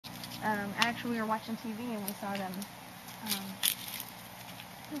Actually, we were watching TV and we saw them.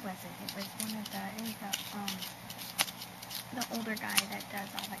 Who was it? It was one of the older guy that does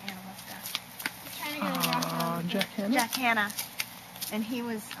all the animal stuff. Trying to get a rock. Jack Hanna? Jack Hanna. And he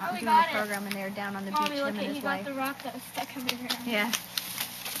was doing the program, and they were down on the beach, him and his wife. Got the rock that was stuck in the ground. Yeah.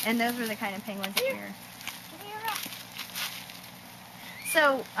 And those were the kind of penguins that we were. Give me a rock.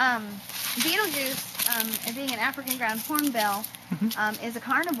 So, Beetlejuice, being an African ground hornbill, is a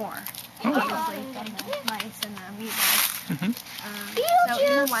carnivore. Obviously, from the mice and the meatballs. So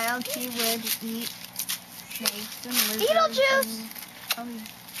in the wild, he would eat snakes and lizards. Beetlejuice! And,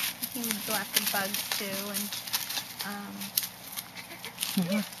 he would go after bugs too, and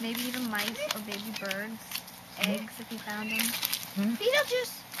maybe even mice or baby birds, eggs if he found them.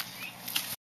 Beetlejuice!